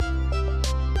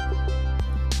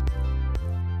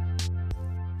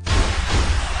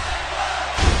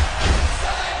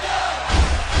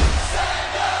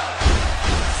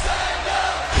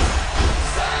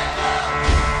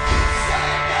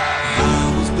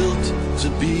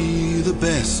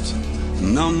best,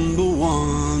 number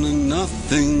one and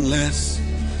nothing less.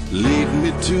 Lead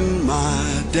me to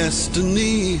my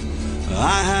destiny.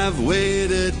 I have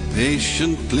waited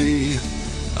patiently.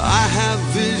 I have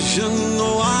vision,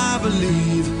 oh I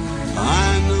believe.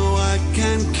 I know I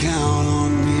can count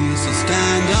on me. So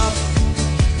stand up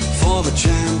for the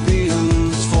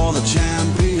champions, for the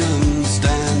champions.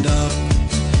 Stand up,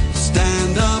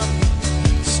 stand up,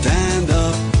 stand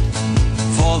up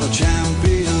for the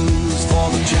champions, for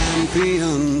the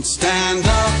champions. Stand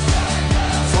up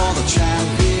for the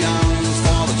champions,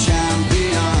 for the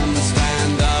champions.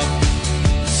 Stand up,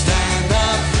 stand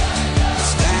up,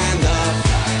 stand up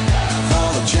for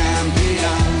the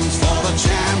champions, for the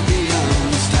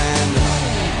champions. Stand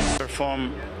up.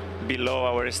 Perform below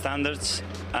our standards,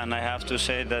 and I have to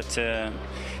say that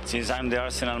since I'm the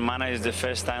Arsenal manager, it's the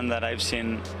first time that I've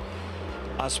seen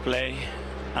us play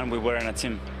and we were in a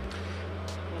team.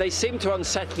 They seem to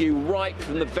unsettle you right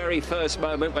from the very first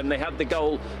moment when they had the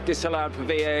goal disallowed for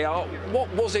VAR. What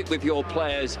was it with your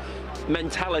players'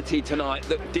 mentality tonight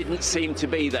that didn't seem to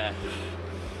be there?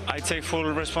 I take full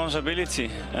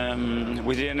responsibility.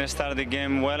 We didn't start the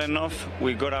game well enough.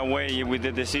 We got away with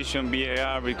the decision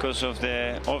VAR because of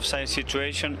the offside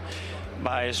situation.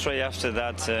 But straight after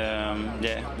that,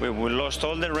 we lost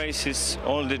all the races,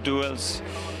 all the duels.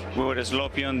 We were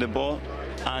sloppy on the ball.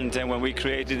 And when we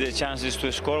created the chances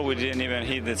to score, we didn't even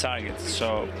hit the target.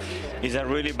 So it's a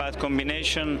really bad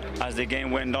combination. As the game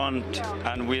went on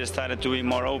and we started to be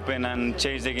more open and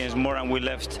chase the games more, and we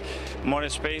left more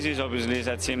spaces. Obviously, it's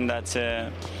a team that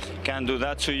can do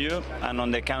that to you. And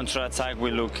on the counter-attack, we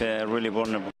look really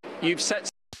vulnerable. You've set...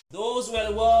 Those were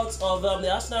the words of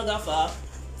the Arsenal gaffer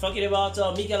talking about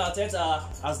Mikel Arteta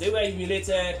as they were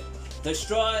humiliated,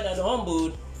 destroyed and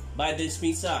humbled by the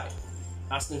Smith side.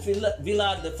 Aston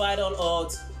Villa the final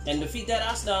odds and defeated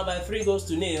Arsenal by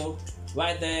 3-0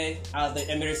 right there at the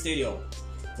Emirates Stadium.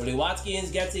 Oli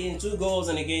Watkins getting 2 goals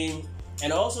in the game,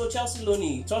 and also Chelsea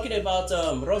Looney talking about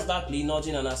Ross Barkley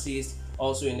nudging an assist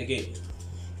also in the game.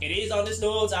 It is on this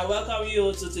note I welcome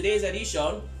you to today's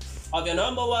edition of your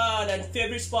 #1 and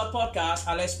favorite sport podcast,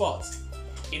 Alex Sports.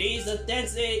 It is the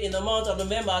 10th day in the month of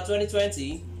November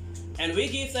 2020. And we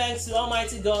give thanks to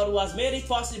Almighty God who has made it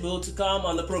possible to come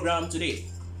on the program today.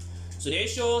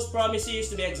 Today's show promises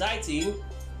to be exciting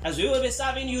as we will be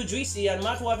serving you juicy and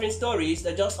mouth-watering stories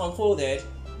that just unfolded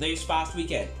this past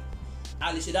weekend.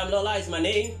 Ali Shidamlola is my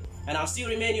name, and I'll still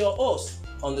remain your host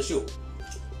on the show.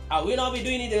 I will not be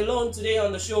doing it alone today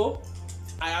on the show.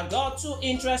 I have got 2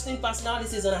 interesting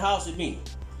personalities in the house with me.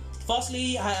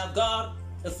 Firstly, I have got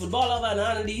a football lover and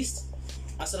analyst.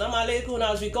 Assalamu alaikum,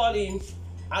 as we call him,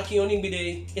 Aki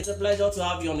Onigbide. It's a pleasure to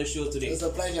have you on the show today. It's a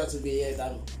pleasure to be here,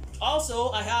 Dan. Also,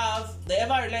 I have the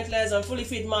ever-relentless and fully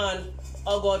fit man,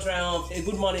 Ogo Triumph. A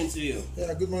good morning to you.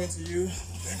 Yeah, good morning to you.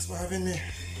 Thanks for having me.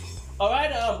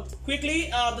 Alright, quickly,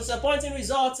 disappointing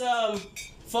result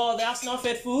for the Arsenal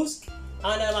faithfuls.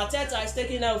 And Arteta is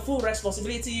taking full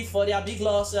responsibility for their big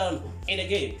loss in the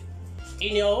game.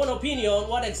 In your own opinion,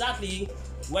 what exactly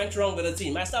went wrong with the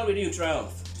team? I start with you,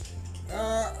 Triumph.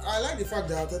 I like the fact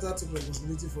that Arteta took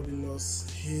responsibility for the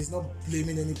loss. He's not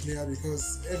blaming any player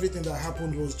because everything that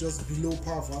happened was just below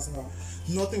par for Arsenal.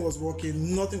 Nothing was working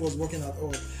at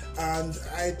all. And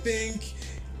I think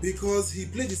because he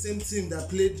played the same team that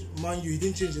played Man U, he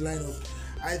didn't change the lineup.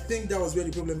 I think that was where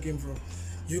the problem came from.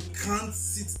 You can't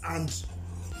sit and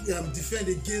defend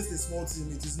against a small team.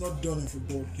 It is not done in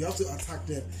football. You have to attack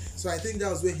them. So I think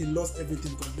that was where he lost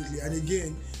everything completely. And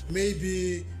again,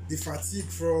 maybe the fatigue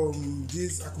from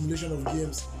this accumulation of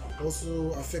games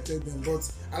also affected them. But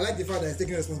I like the fact that he's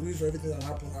taking responsibility for everything that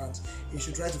happened, and he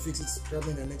should try to fix it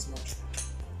probably in the next match.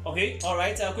 Okay, all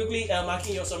right. Quickly,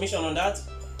 marking your submission on that.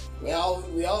 Well,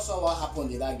 we all saw what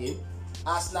happened in that game.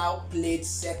 Arsenal played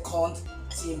second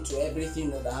team to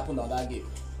everything that happened on that game.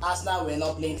 Arsenal were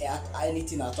not playing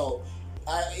anything at all.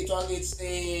 It's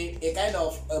a kind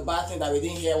of a bad thing that we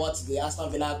didn't hear what the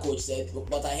Aston Villa coach said,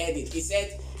 but I heard it. He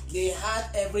said they had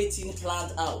everything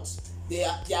planned out.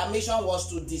 Their mission was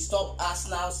to disturb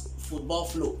Arsenal's football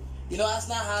flow. You know,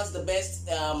 Arsenal has the best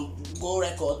goal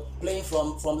record playing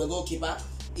from the goalkeeper.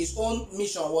 His own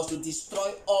mission was to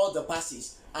destroy all the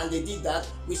passes, and they did that.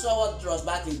 We saw what Ross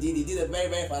Barkley did. He did a very,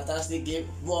 very fantastic game.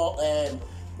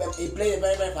 He played a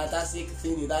very, very fantastic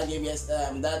thing in that game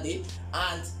that day.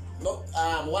 And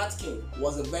Watkins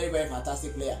was a very, very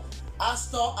fantastic player.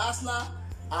 Arsenal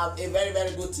have a very,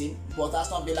 very good team, but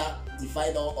Aston Villa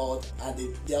defied all odds and they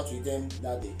dealt with them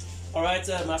that day. All right,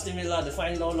 Aston Villa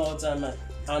defied all odds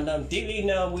and dealing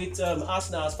with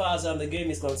Arsenal as far as the game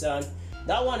is concerned.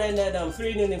 That one ended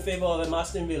 3-0 in favor of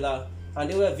Aston Villa. and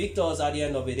they were victors at the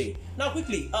end of the day. Now,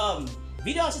 quickly,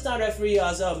 video assistant referee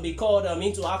has been called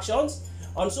into actions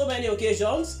on so many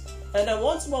occasions, and then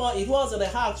once more, it was the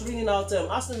Hawks reading out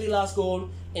Aston Villa's goal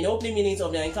in the opening minutes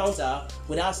of their encounter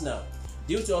with Arsenal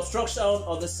due to obstruction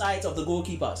of the sight of the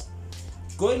goalkeepers.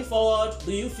 Going forward,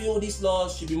 do you feel these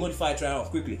laws should be modified? Triumph,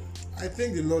 quickly. I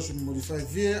think the law should be modified.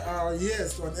 VAR,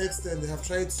 yes, to an extent, they have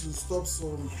tried to stop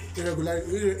some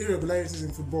irregularities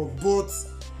in football, but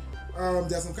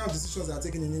there are some kind of decisions that are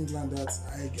taken in England that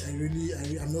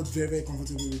I'm not very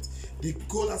comfortable with. The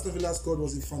goal Aston Villa scored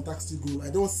was a fantastic goal. I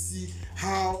don't see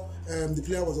how the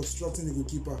player was obstructing the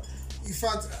goalkeeper. In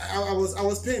fact, I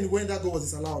was pained when that goal was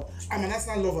disallowed. I'm an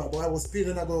Arsenal lover, but I was pained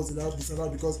when that goal was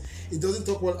disallowed because it doesn't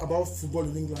talk well about football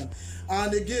in England.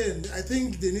 And again, I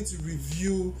think they need to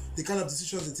review the kind of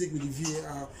decisions they take with the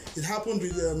VAR. It happened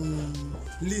with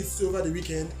Leeds over the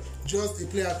weekend. Just a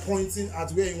player pointing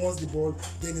at where he wants the ball,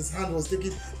 then his hand was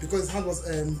taken because his hand was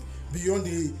beyond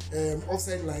the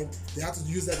offside line. They had to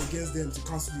use that against them to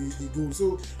cancel the goal.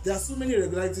 So there are so many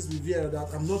irregularities with VAR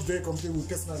that I'm not very comfortable with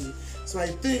personally. So I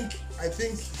think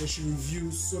they should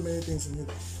review so many things in it.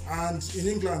 And in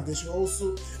England, they should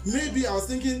also, maybe I was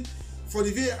thinking for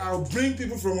the VAR, I'll bring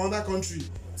people from another country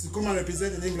to come and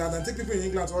represent in England and take people in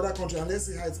England to other country and let's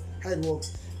see how it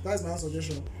works. That's my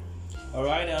suggestion. All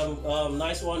right,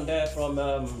 nice one there from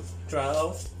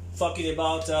Triumph. Talking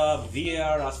about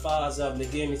VAR as far as the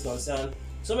game is concerned.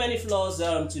 So many flaws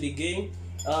to the game.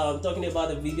 Talking about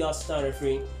the video assistant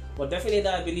referee, but definitely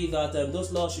I believe that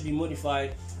those laws should be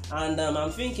modified. And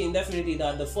I'm thinking definitely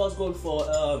that the first goal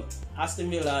for Aston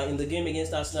Villa in the game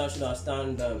against Arsenal should have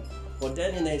stand. But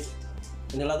then in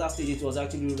the latter stage, it was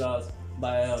actually ruled out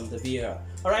by the VAR.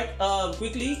 All right,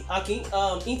 quickly, Aki,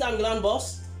 Inter Milan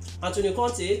boss Antonio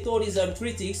Conte told his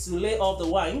critics to lay off the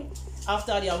wine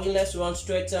after their winless run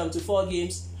straight to 4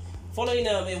 games following a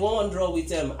 1-1 draw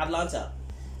with Atlanta.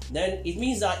 Then it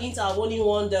means that Inter have only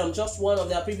won just one of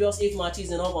their previous 8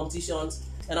 matches in all competitions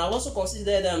and have also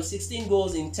considered 16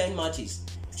 goals in 10 matches.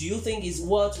 Do you think his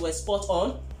words were spot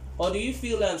on, or do you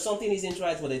feel something isn't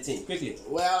right for the team? Quickly.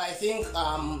 Well, I think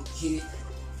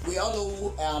we all know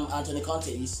who Antonio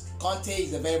Conte is. Conte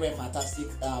is a very, very fantastic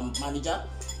manager.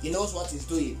 He knows what he's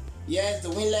doing. Yes, the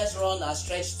winless run has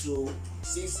stretched to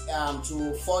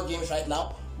 4 games right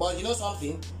now. But you know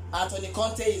something? Antonio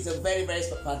Conte is a very, very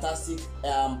fantastic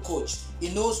coach. He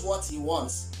knows what he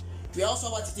wants. We also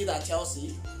saw what he did at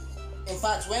Chelsea. In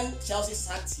fact, when Chelsea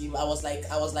sacked him, I was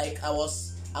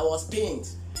pained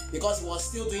because he was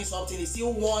still doing something. He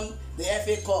still won the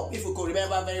FA Cup, if you could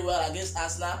remember very well, against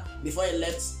Arsenal before he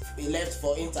left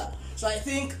for Inter. So I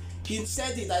think he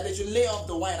said it that they should lay off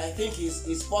the wine. I think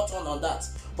he's spot on that.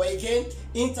 But again,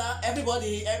 Inter,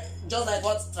 everybody, just like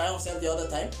what Triumph said the other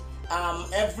time,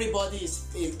 every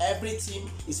team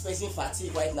is facing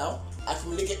fatigue right now,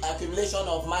 accumulation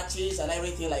of matches and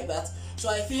everything like that. So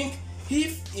I think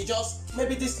if he just,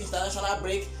 maybe this international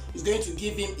break is going to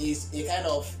give him he'll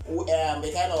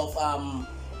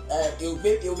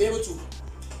be able to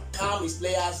calm his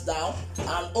players down,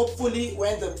 and hopefully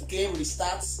when the game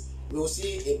restarts, we'll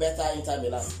see a better Inter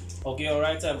Milan. Okay, all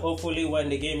right. Hopefully when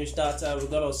the game starts, we're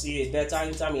gonna see a better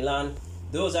Inter Milan.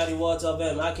 Those are the words of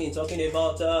Akin talking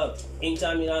about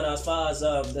Inter Milan as far as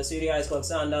the Serie A is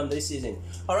concerned this season.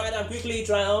 All right, and quickly,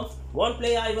 Triumph. One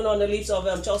player even on the lips of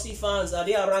Chelsea fans that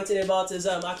they are ranting about is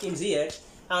Hakim Ziyech.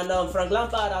 And Frank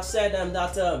Lampard has said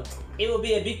that he will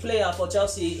be a big player for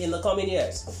Chelsea in the coming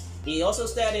years. He also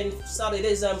starred in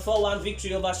Saturday's 4-1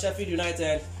 victory over Sheffield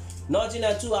United, nudging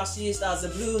 2 assists as the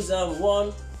Blues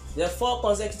won their 4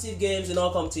 consecutive games in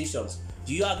all competitions.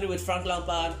 Do you agree with Frank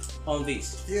Lampard on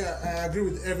this? Yeah, I agree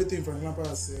with everything Frank Lampard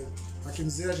has said. Hakim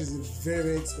Ziyech is a very,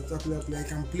 very spectacular player. He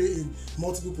can play in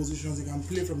multiple positions. He can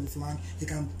play from the flank. He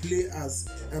can play as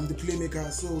the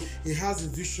playmaker. So he has a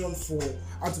vision for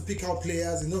how to pick out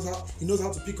players. He knows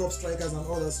how to pick up strikers and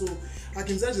all that. So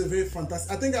Hakim Ziyech is a very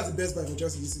fantastic. I think that's the best buy for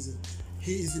Chelsea this season.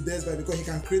 He is the best buy because he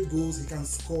can create goals, he can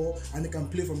score, and he can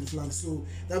play from the flank. So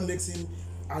that makes him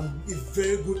a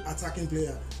very good attacking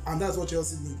player, and that's what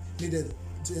Chelsea needed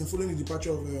following the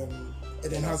departure of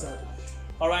Eden Hazard.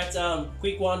 All right,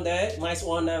 quick one there, nice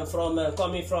one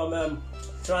coming from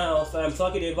Triumph,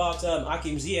 talking about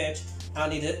Hakim Ziyech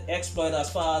and the exploit as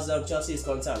far as Chelsea is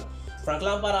concerned. Frank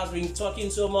Lampard has been talking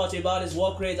so much about his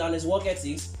work rate and his work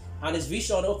ethics and his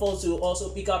vision to also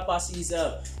pick up passes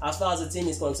as far as the team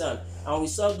is concerned. And we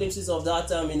saw glimpses of that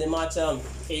in the match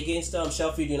against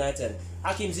Sheffield United.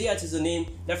 Hakim Ziyech is the name.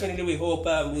 Definitely we hope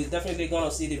we're definitely going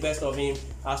to see the best of him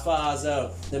as far as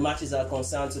the matches are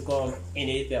concerned to come in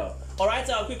April. Alright,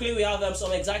 quickly we have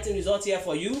some exciting results here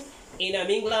for you. In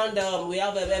England, we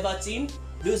have Everton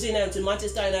losing to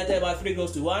Manchester United by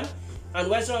 3-1. And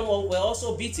West Ham were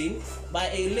also beaten by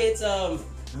a late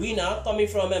winner coming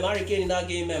from Harry Kane in that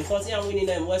game. Tottenham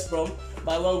winning West Brom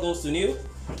by 1-0.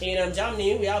 In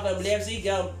Germany, we have Leipzig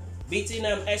beating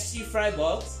SC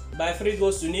Freiburg by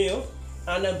 3-0.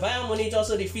 And Bayern Munich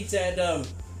also defeated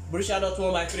Borussia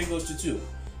Dortmund by 3-2.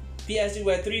 PSG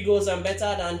were 3 goals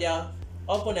better than their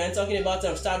opponent, talking about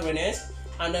Stade Rennes.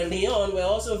 And Lyon were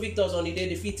also victors on the day,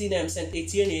 defeating Saint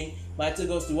Etienne by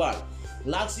 2-1.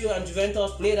 Lazio and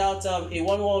Juventus played out a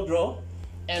 1-1 draw,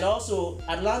 and also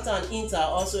Atlanta and Inter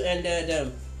also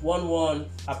ended 1-1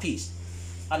 apiece.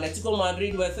 Atletico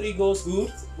Madrid were 3 goals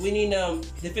good, winning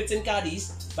defeating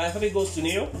Cadiz by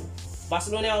 3-0.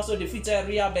 Barcelona also defeated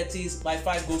Real Betis by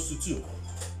 5-2.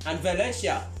 And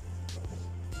Valencia,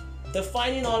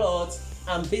 defying all odds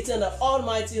and beating the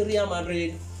almighty Real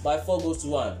Madrid by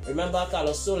 4-1. Remember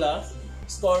Carlos Soler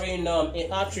scoring a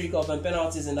hat-trick of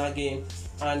penalties in that game.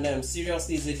 And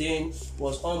seriously, Zidane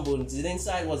was on board. Zidane's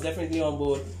side was definitely on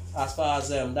board as far as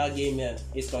that game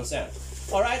is concerned.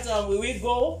 Alright, we will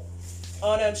go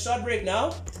on a short break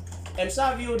now and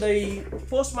serve you the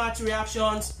post-match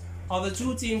reactions of the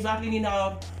two teams battling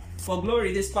out for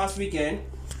glory this past weekend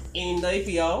in the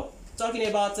EPL. Talking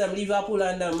about Liverpool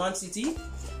and Man City.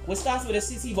 We'll start with the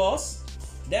City boss.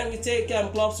 Then we take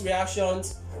club's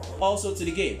reactions also to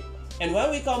the game. And when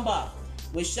we come back,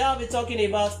 we shall be talking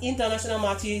about international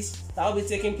matches that will be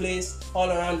taking place all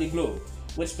around the globe,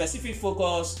 with specific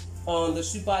focus on the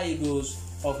Super Eagles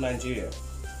of Nigeria.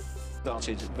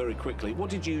 Started very quickly. What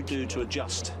did you do to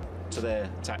adjust to their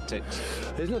tactics?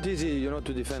 It's not easy, to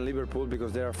defend Liverpool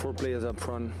because there are 4 players up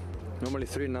front. Normally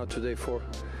 3, now today 4.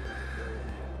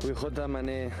 With Jota,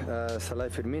 Mane, Salah,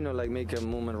 Firmino, make a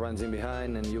movement, runs in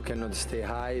behind, and you cannot stay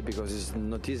high because it's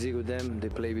not easy with them. They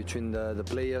play between the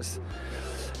players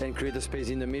and create a space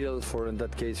in the middle for, in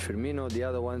that case, Firmino, the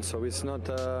other one. So it's not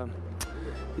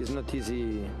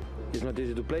easy. It's not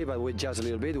easy to play, but we adjust a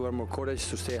little bit. We have more courage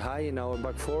to stay high in our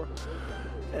back 4,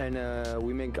 and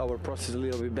we make our process a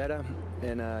little bit better.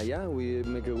 And yeah, we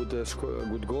make a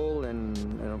good goal, and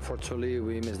unfortunately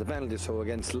we missed the penalty. So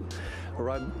against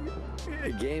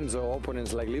games or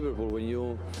opponents like Liverpool, when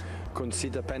you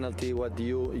concede a penalty,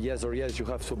 yes, you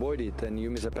have to avoid it, and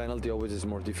you miss a penalty, always is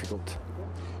more difficult.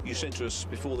 You said to us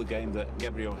before the game that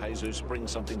Gabriel Jesus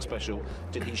brings something special.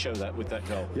 Did he show that with that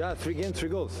goal? Yeah, 3 games, 3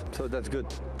 goals. So that's good.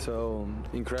 So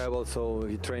incredible. So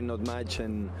he trained not much,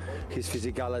 and his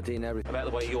physicality and everything. About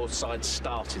the way your side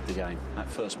started the game, that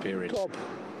first period.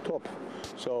 Top.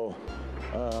 So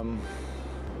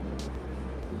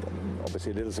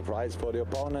obviously a little surprise for the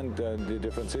opponent, the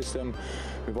different system.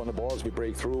 We won the balls, we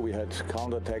break through, we had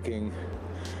counter-attacking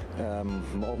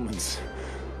moments,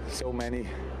 so many.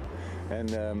 And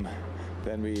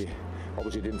then we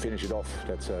obviously didn't finish it off.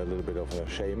 That's a little bit of a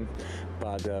shame.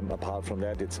 But apart from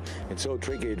that, it's so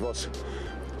tricky. It was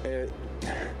a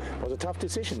tough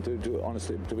decision to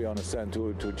be honest, and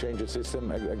to change the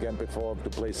system again before to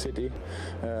play City,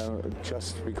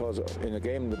 just because in a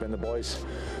game when the boys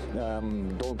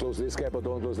don't close this gap or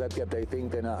don't close that gap, they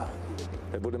think then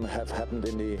that wouldn't have happened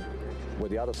with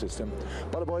the other system.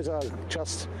 But the boys are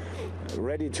just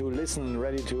ready to listen,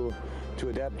 ready to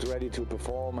adapt, ready to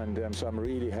perform, and so I'm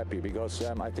really happy because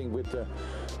I think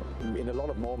in a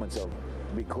lot of moments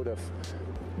we could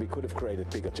have created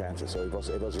bigger chances. So it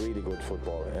was really good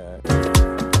football.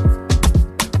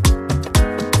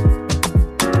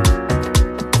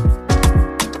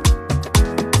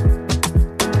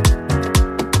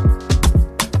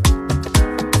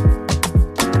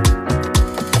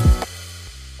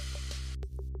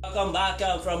 Welcome back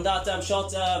from that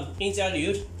short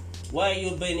interlude, where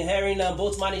you've been hearing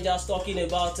both managers talking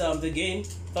about the game,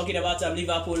 talking about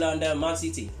Liverpool and Man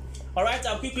City. Alright,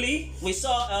 quickly, we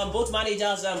saw both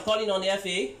managers calling on the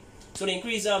FA to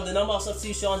increase the number of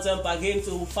substitutions per game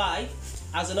to 5,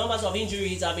 as the numbers of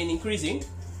injuries have been increasing.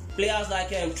 Players like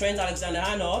Trent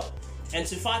Alexander-Arnold and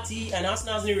Tufati and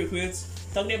Arsenal's new recruits,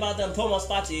 talking about Thomas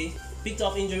Partey, picked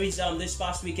up injuries this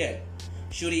past weekend.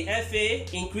 Should the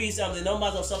FA increase the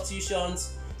numbers of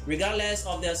substitutions regardless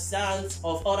of the stance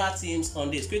of other teams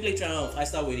on this? Quickly, Triumph, I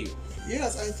start with you.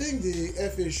 Yes, I think the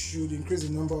FA should increase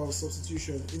the number of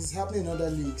substitutions. It is happening in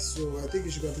other leagues, so I think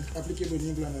it should be applicable in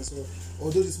England as well.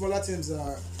 Although the smaller teams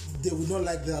they would not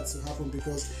like that to happen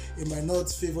because it might not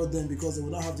favor them because they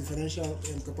will not have the financial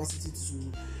capacity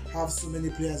to have so many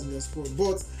players in their squad.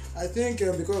 But I think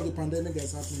because of the pandemic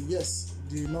that's happening, yes,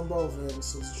 the number of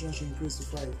substitutions should increase to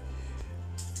 5.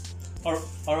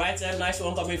 Alright, nice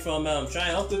one coming from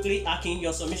Triumph. Quickly, Akin,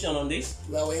 your submission on this.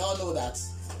 Well, we all know that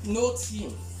no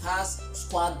team has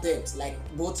squad depth like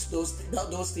both those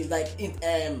teams, like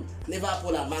in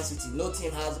Liverpool and Man City. No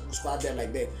team has squad depth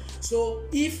like that. So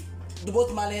if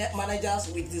both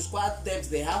managers with the squad depth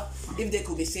they have, if they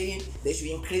could be saying they should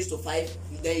increase to 5,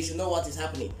 then you should know what is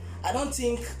happening. I don't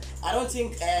think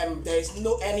there is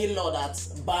any law that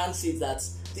bans it. That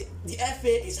the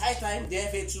FA, is high time the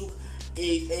FA took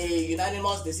a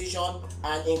unanimous decision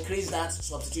and increase that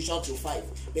substitution to 5,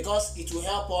 because it will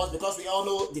help us, because we all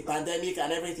know the pandemic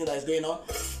and everything that is going on.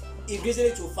 Increasing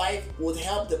it to 5 would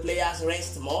help the players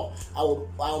rest more. I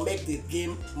will make the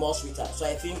game more sweeter. So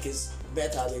I think it's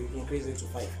better they increase it to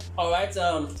 5. Alright,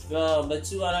 the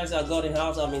two analysts that got in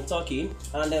house have been talking,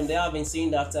 and they have been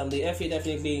saying that the FA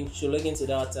definitely should look into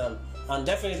that and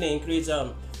definitely increase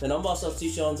the number of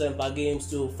substitutions per games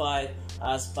to 5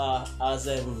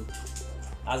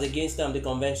 as against the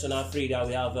conventional 3 that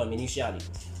we have initially.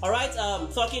 Alright,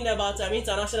 talking about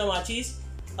international matches,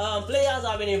 players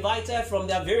have been invited from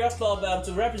their various clubs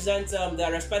to represent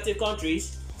their respective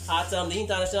countries at the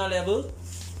international level.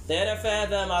 The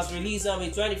NFF has released a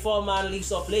 24-man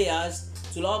list of players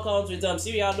to lock on with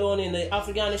Sierra Leone in the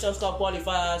African Nations Cup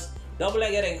qualifiers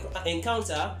double-legged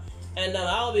encounter, and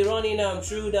I'll be running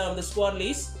through the squad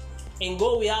list. In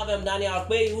goal, we have Daniel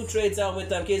Akpe, who trades with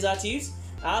Kaizer Chiefs.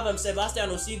 I have Sebastian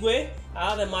Osigwe.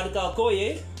 I have Maduka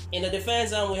Okoye. In the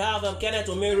defense, we have Kenneth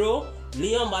Omero,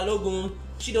 Leon Balogun,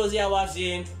 Chidozie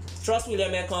Awajin, Trust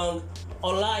William Ekong,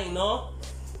 Olaino,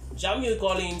 Jamil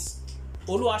Collins,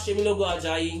 Oluwasemilogo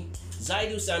Ajayi,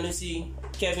 Zaidu Sanusi,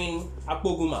 Kevin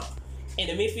Akpoguma. In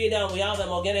the midfield, we have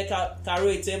Ogene Karo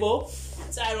Etebo,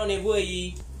 Tyrone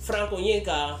Ebueyi, Frank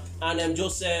Onyeka, and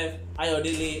Joseph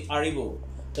Ayodele Aribo.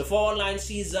 The forward line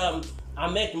sees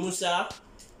Ahmed Musa,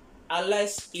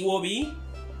 Alex Iwobi,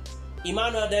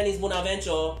 Emmanuel Dennis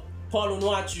Bonaventure, Paul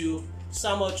Unuachu,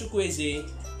 Samuel Chukwueze,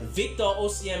 Victor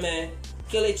Osimhen,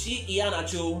 Kelechi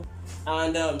Iheanacho,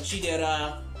 and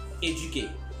Chidera Ejike.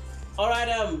 Alright,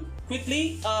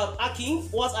 quickly, Akin,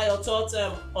 what are your thoughts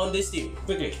on this team?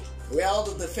 Quickly. Well,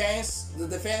 the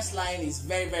defense line is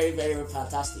very, very, very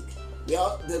fantastic.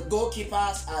 The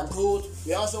goalkeepers are good.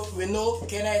 We know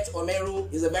Kenneth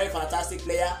Omeru is a very fantastic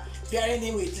player. Pairing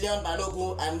him with Leon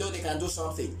Balogun, I know they can do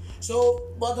something. So,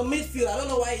 but the midfield, I don't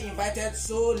know why he invited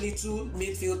so little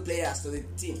midfield players to the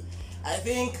team. I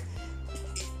think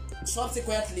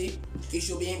subsequently he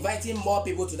should be inviting more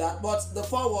people to that. But the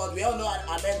forward, we all know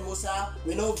Ahmed Musa,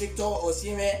 we know Victor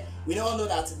Osimhen, we all know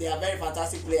that they are very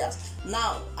fantastic players.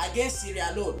 Now, against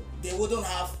Sierra Leone, they wouldn't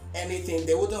have anything,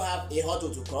 they wouldn't have a hurdle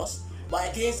to cross.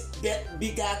 But against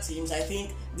bigger teams, I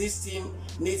think this team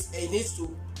needs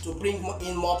to bring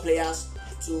in more players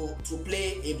to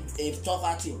play a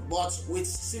tougher team. But with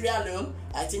Sierra Leone,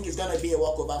 I think it's going to be a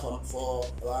walkover for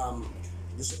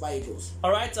the Super Eagles.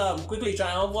 Alright, quickly,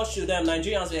 Tryon, what should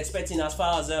Nigerians be expecting as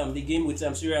far as the game with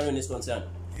Sierra Leone is concerned?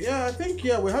 Yeah, I think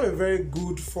we have a very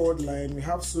good forward line. We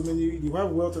have a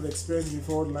wealth of experience in the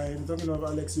forward line. We're talking about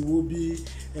Alex Iwobi.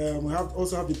 We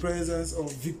also have the presence of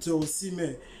Victor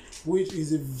Osimhen, which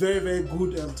is a very, very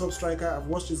good top striker. I've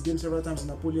watched his game several times in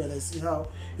Napoli and I see how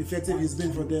effective he's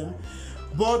been for them.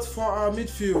 But for our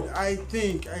midfield, I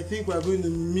think we are going to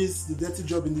miss the dirty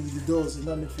job in the doors in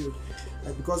that midfield.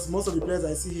 Because most of the players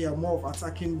I see here are more of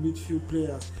attacking midfield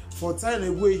players. For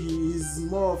Tyrone Ebueyi, he is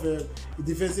more of a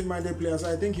defensive-minded player,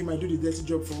 so I think he might do the dirty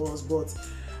job for us. But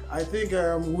I think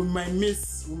we might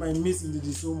miss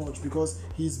Ndidi so much because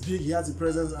he's big, he has the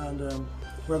presence, and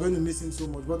we're going to miss him so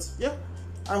much. But yeah,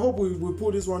 I hope we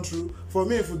pull this one through. For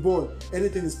me in football,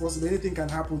 anything is possible, anything can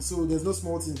happen, so there's no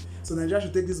small thing. So Nigeria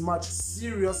should take this match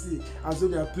seriously as though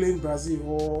they are playing Brazil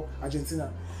or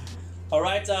Argentina.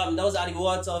 Alright, those are the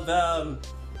words of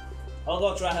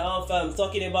Ogo Traoré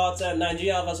talking about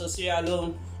Nigeria versus Sierra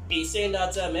Leone. He's saying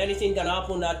that anything can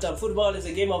happen, that football is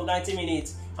a game of 90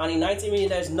 minutes, and in 90 minutes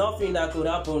there's nothing that could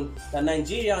happen. That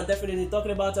Nigeria, and definitely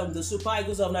talking about the Super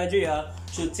Eagles of Nigeria,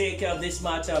 should take this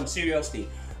match seriously.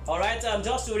 Alright,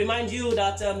 just to remind you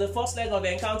that the first leg of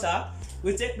the encounter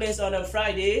will take place on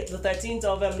Friday, the 13th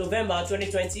of November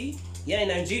 2020, here in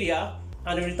Nigeria,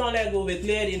 and the return leg will be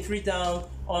played in Freetown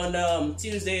on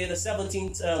Tuesday, the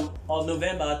 17th of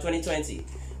November 2020.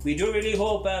 We do really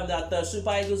hope that the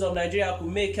Super Eagles of Nigeria could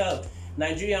make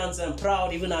Nigerians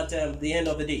proud even at the end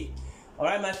of the day.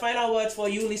 Alright, my final words for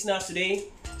you listeners today.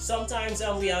 Sometimes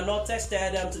we are not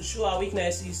tested to show our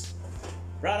weaknesses,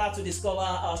 rather to discover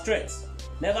our strengths.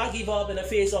 Never give up in the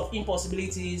face of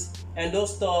impossibilities, and don't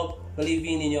stop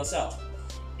believing in yourself.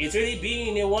 It's really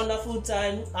been a wonderful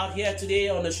time out here today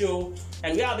on the show,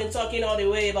 and we have been talking all the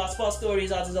way about sports stories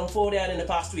that has unfolded in the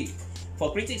past week.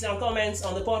 For critics and comments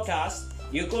on the podcast,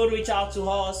 you could reach out to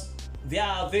us via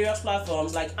our various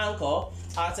platforms like Anchor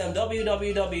at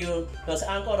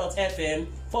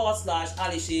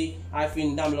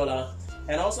www.anchor.fm/Alishi-Damilola,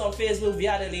 and also on Facebook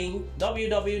via the link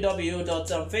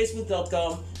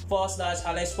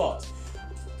www.facebook.com/AlexSport.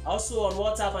 Also on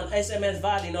WhatsApp and SMS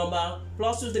via the number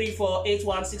 +234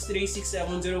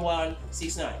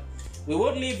 8163670169. We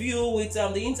would leave you with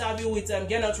the interview with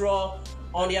Gernot Rohr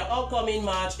on their upcoming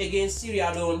match against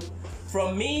Sierra Leone.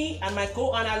 From me and my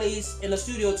co-analyst in the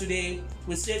studio today,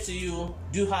 we say to you,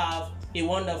 do have a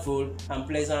wonderful and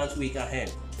pleasant week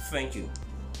ahead. Thank you.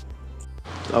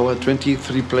 Our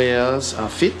 23 players are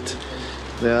fit.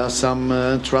 There are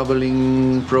some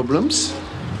traveling problems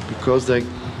because they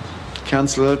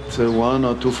cancelled 1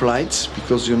 or 2 flights,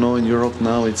 because you know in Europe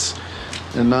now it's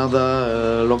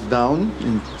another lockdown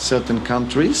in certain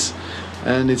countries,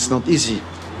 and it's not easy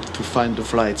to find the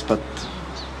flights, but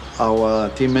our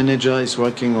team manager is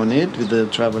working on it with the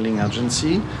traveling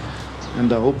agency,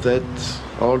 and I hope that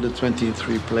all the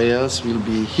 23 players will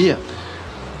be here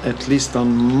at least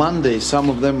on Monday. Some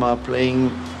of them are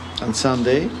playing on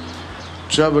Sunday,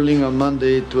 traveling on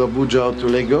Monday to Abuja or to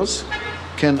Lagos,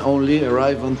 can only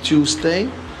arrive on Tuesday,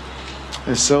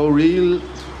 and so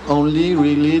only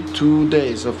really 2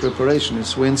 days of preparation.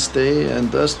 It's Wednesday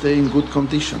and Thursday in good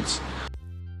conditions.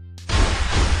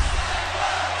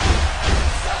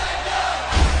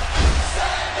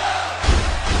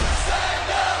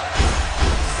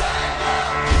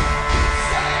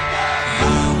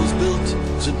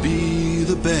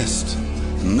 Best,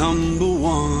 number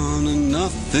one and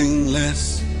nothing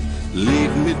less. Lead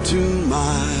me to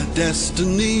my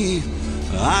destiny.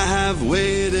 I have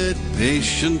waited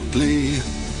patiently.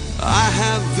 I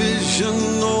have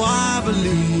vision, though I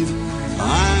believe.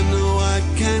 I know I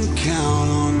can count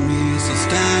on me. So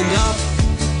stand up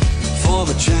for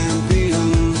the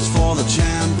champions, for the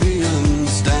champions.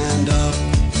 Stand up,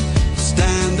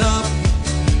 stand up,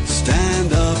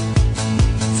 stand up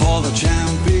for the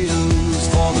champions.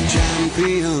 For the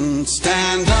champions,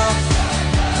 stand up.